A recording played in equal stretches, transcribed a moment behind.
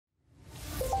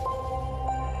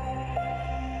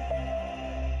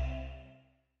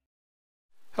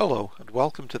Hello, and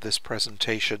welcome to this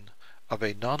presentation of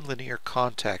a nonlinear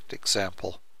contact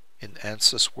example in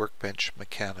Ansys Workbench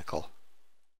Mechanical.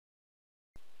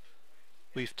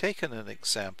 We've taken an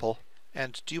example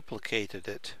and duplicated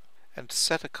it and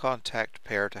set a contact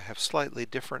pair to have slightly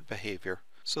different behavior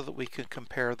so that we can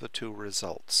compare the two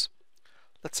results.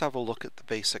 Let's have a look at the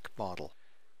basic model.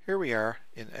 Here we are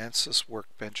in Ansys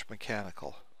Workbench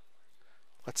Mechanical.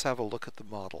 Let's have a look at the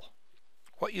model.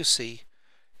 What you see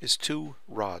is two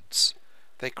rods.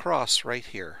 They cross right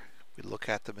here. We look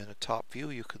at them in a top view,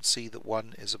 you can see that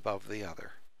one is above the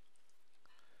other.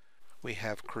 We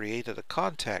have created a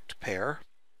contact pair.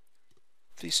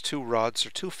 These two rods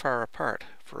are too far apart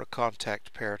for a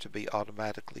contact pair to be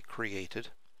automatically created,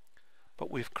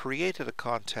 but we've created a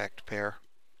contact pair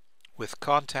with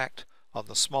contact on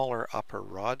the smaller upper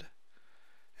rod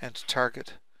and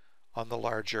target on the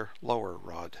larger lower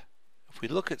rod. If we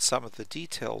look at some of the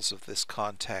details of this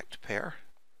contact pair,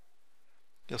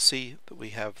 you'll see that we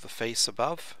have the face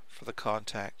above for the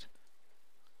contact,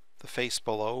 the face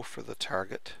below for the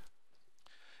target.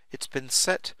 It's been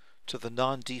set to the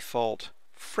non-default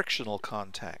frictional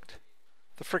contact.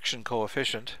 The friction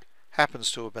coefficient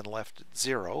happens to have been left at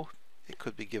 0. It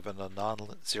could be given a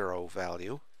non-zero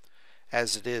value.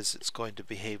 As it is, it's going to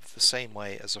behave the same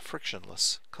way as a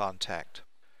frictionless contact.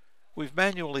 We've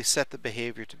manually set the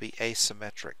behavior to be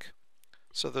asymmetric,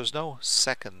 so there's no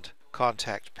second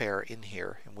contact pair in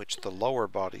here in which the lower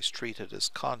body is treated as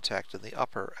contact and the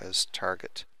upper as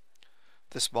target.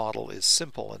 This model is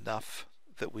simple enough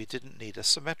that we didn't need a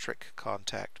symmetric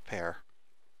contact pair.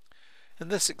 In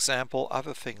this example,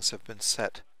 other things have been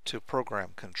set to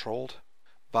program controlled,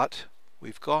 but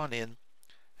we've gone in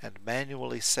and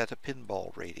manually set a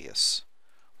pinball radius.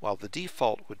 While the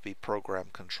default would be program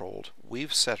controlled,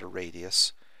 we've set a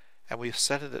radius and we've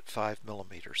set it at 5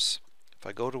 millimeters. If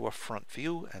I go to a front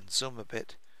view and zoom a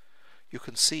bit, you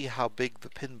can see how big the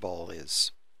pinball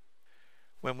is.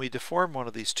 When we deform one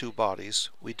of these two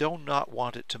bodies, we do not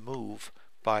want it to move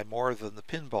by more than the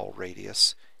pinball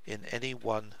radius in any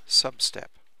one substep,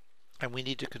 and we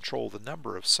need to control the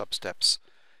number of substeps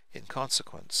in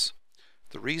consequence.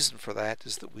 The reason for that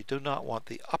is that we do not want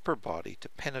the upper body to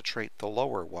penetrate the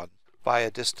lower one by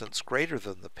a distance greater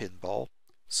than the pinball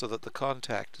so that the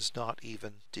contact is not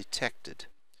even detected.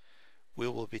 We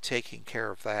will be taking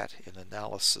care of that in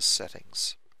analysis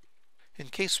settings. In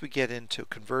case we get into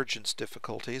convergence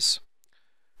difficulties,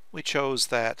 we chose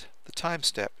that the time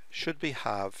step should be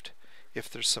halved if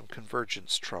there's some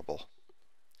convergence trouble.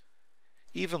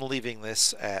 Even leaving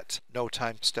this at no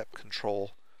time step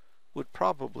control would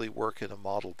probably work in a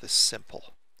model this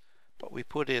simple, but we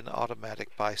put in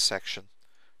automatic bisection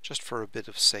just for a bit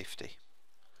of safety.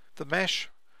 The mesh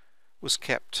was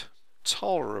kept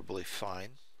tolerably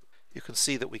fine. You can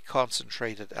see that we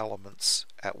concentrated elements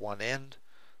at one end,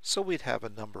 so we'd have a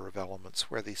number of elements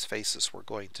where these faces were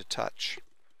going to touch.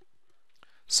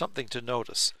 Something to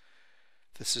notice,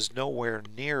 this is nowhere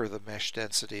near the mesh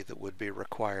density that would be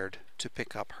required to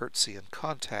pick up Hertzian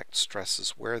contact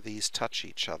stresses where these touch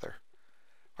each other.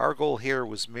 Our goal here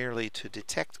was merely to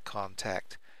detect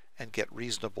contact and get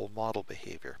reasonable model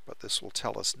behavior, but this will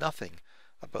tell us nothing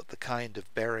about the kind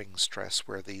of bearing stress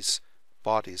where these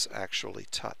bodies actually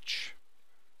touch.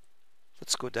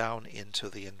 Let's go down into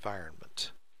the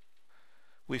environment.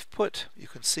 We've put, you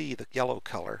can see the yellow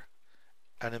color,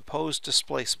 an imposed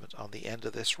displacement on the end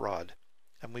of this rod,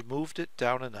 and we moved it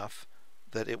down enough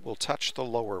that it will touch the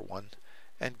lower one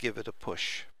and give it a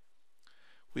push.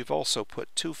 We've also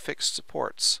put two fixed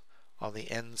supports on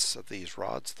the ends of these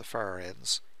rods, the far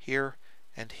ends, here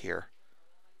and here,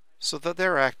 so that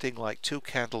they're acting like two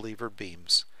cantilever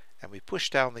beams, and we push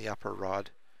down the upper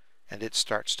rod and it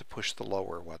starts to push the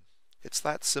lower one. It's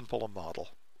that simple a model.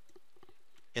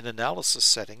 In analysis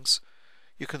settings,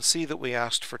 you can see that we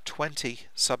asked for 20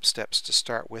 substeps to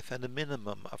start with and a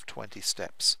minimum of 20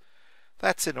 steps.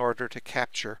 That's in order to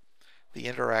capture the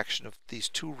interaction of these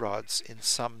two rods in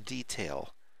some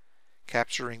detail,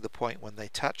 capturing the point when they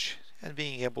touch and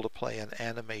being able to play an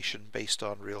animation based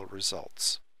on real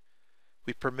results.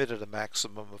 We permitted a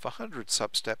maximum of 100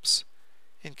 substeps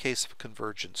in case of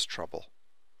convergence trouble.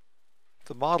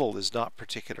 The model is not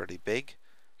particularly big.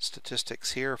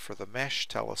 Statistics here for the mesh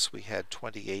tell us we had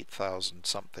 28,000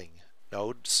 something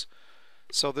nodes,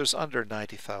 so there's under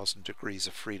 90,000 degrees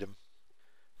of freedom.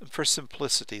 And for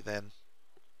simplicity then,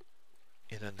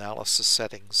 in analysis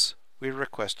settings, we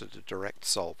requested a direct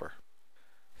solver.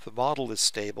 The model is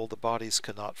stable, the bodies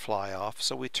cannot fly off,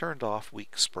 so we turned off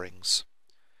weak springs.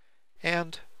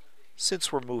 And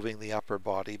since we're moving the upper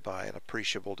body by an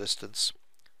appreciable distance,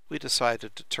 we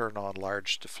decided to turn on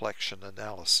large deflection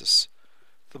analysis.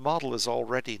 The model is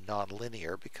already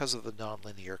nonlinear because of the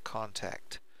nonlinear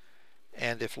contact,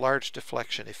 and if large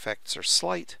deflection effects are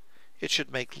slight, it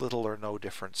should make little or no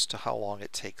difference to how long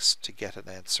it takes to get an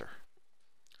answer.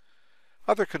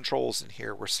 Other controls in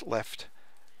here were left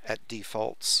at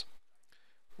defaults.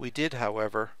 We did,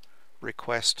 however,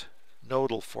 request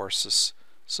nodal forces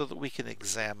so that we can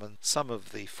examine some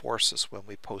of the forces when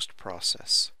we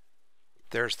post-process.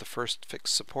 There's the first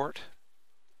fixed support,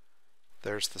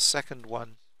 there's the second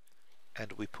one,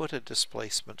 and we put a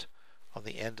displacement on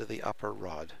the end of the upper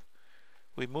rod.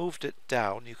 We moved it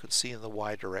down, you can see in the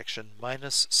Y direction,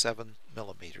 -7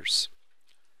 millimeters,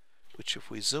 which if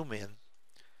we zoom in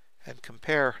and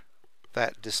compare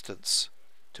that distance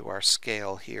to our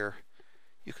scale here,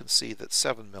 you can see that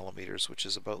 7 millimeters, which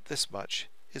is about this much,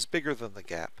 is bigger than the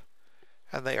gap,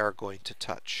 and they are going to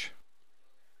touch.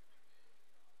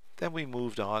 Then we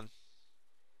moved on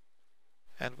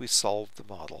and we solved the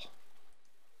model.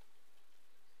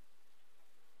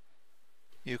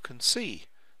 You can see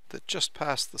that just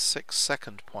past the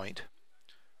 6-second point,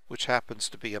 which happens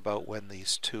to be about when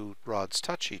these two rods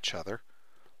touch each other,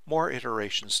 more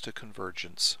iterations to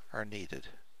convergence are needed.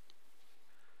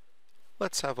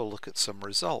 Let's have a look at some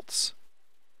results.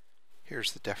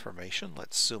 Here's the deformation.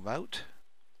 Let's zoom out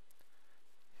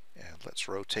and let's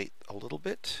rotate a little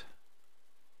bit.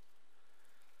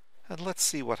 And let's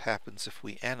see what happens if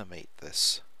we animate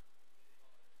this.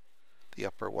 The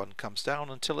upper one comes down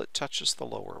until it touches the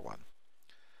lower one.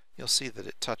 You'll see that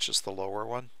it touches the lower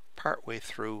one partway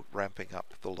through ramping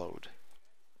up the load.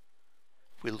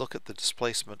 If we look at the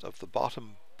displacement of the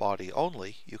bottom body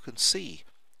only, you can see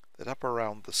that up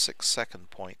around the 6-second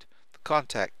point, the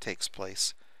contact takes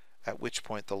place, at which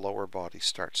point the lower body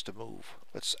starts to move.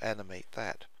 Let's animate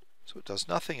that. So it does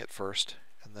nothing at first,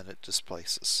 and then it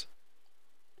displaces.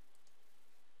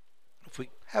 If we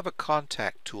have a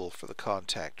contact tool for the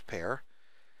contact pair,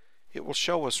 it will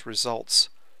show us results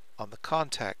on the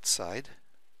contact side,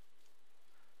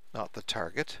 not the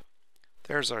target.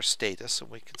 There's our status, and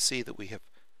we can see that we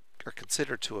are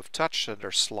considered to have touched and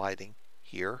are sliding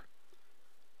here.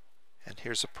 And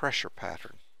here's a pressure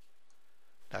pattern.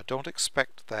 Now don't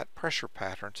expect that pressure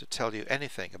pattern to tell you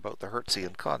anything about the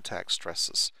Hertzian contact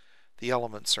stresses. The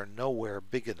elements are nowhere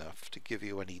big enough to give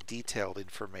you any detailed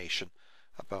information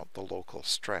about the local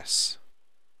stress.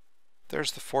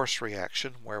 There's the force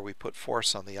reaction where we put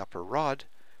force on the upper rod,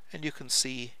 and you can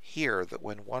see here that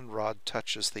when one rod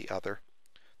touches the other,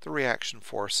 the reaction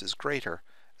force is greater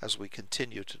as we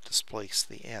continue to displace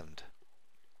the end.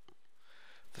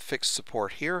 The fixed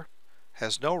support here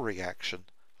has no reaction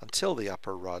until the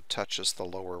upper rod touches the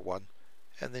lower one,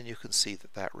 and then you can see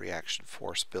that that reaction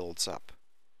force builds up.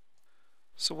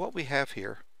 So what we have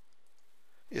here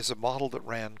is a model that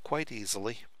ran quite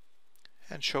easily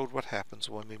and showed what happens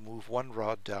when we move one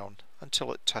rod down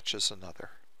until it touches another.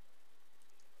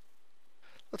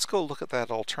 Let's go look at that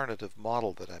alternative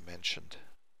model that I mentioned.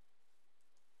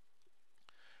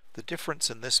 The difference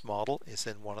in this model is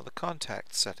in one of the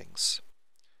contact settings.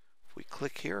 If we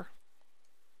click here,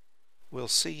 we'll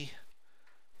see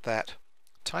that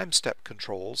time step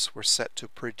controls were set to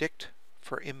predict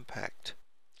for impact.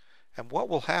 And what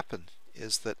will happen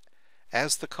is that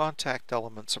as the contact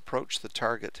elements approach the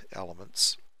target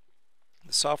elements,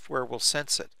 the software will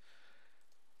sense it,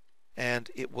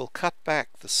 and it will cut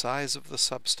back the size of the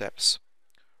substeps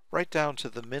right down to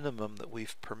the minimum that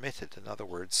we've permitted. In other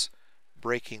words,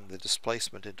 breaking the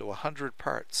displacement into 100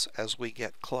 parts as we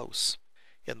get close,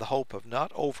 in the hope of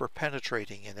not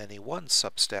over-penetrating in any one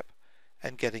substep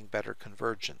and getting better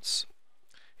convergence.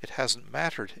 It hasn't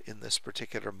mattered in this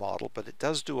particular model, but it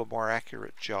does do a more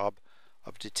accurate job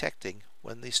of detecting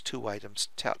when these two items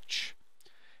touch.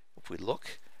 If we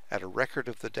look at a record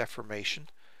of the deformation,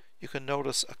 you can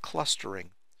notice a clustering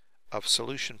of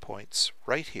solution points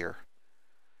right here,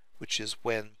 which is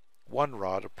when one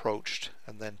rod approached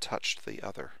and then touched the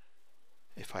other.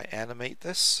 If I animate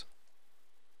this,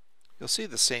 you'll see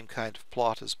the same kind of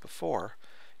plot as before.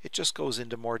 It just goes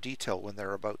into more detail when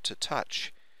they're about to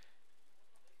touch.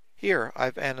 Here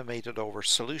I've animated over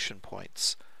solution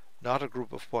points, not a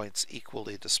group of points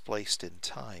equally displaced in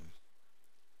time.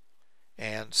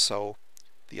 And so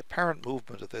the apparent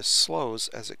movement of this slows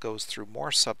as it goes through more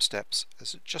substeps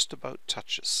as it just about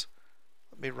touches.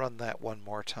 Let me run that one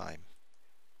more time.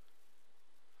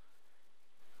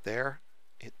 There,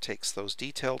 it takes those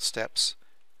detailed steps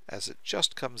as it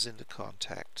just comes into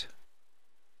contact.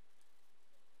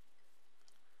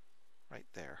 Right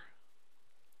there.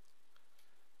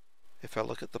 If I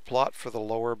look at the plot for the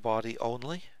lower body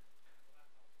only,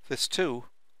 this too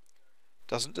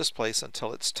doesn't displace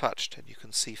until it's touched, and you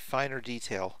can see finer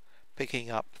detail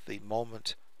picking up the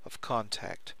moment of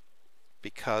contact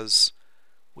because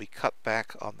we cut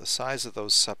back on the size of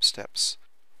those substeps,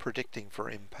 predicting for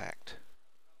impact.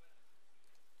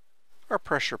 Our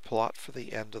pressure plot for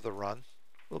the end of the run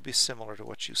will be similar to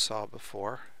what you saw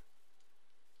before.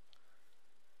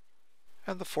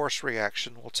 And the force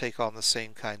reaction will take on the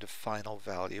same kind of final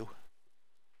value.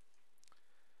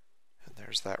 And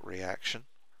there's that reaction.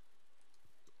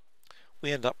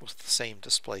 We end up with the same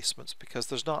displacements because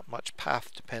there's not much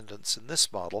path dependence in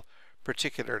this model,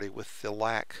 particularly with the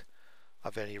lack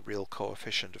of any real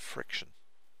coefficient of friction.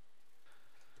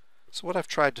 So what I've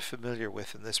tried to familiar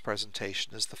with in this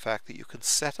presentation is the fact that you can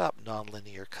set up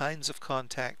nonlinear kinds of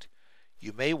contact.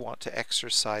 You may want to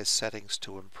exercise settings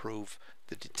to improve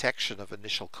the detection of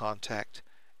initial contact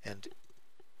and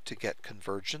to get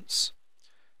convergence.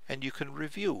 And you can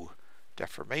review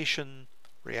deformation,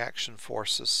 reaction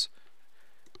forces,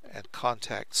 and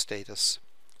contact status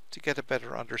to get a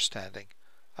better understanding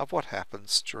of what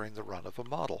happens during the run of a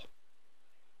model.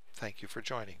 Thank you for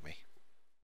joining me.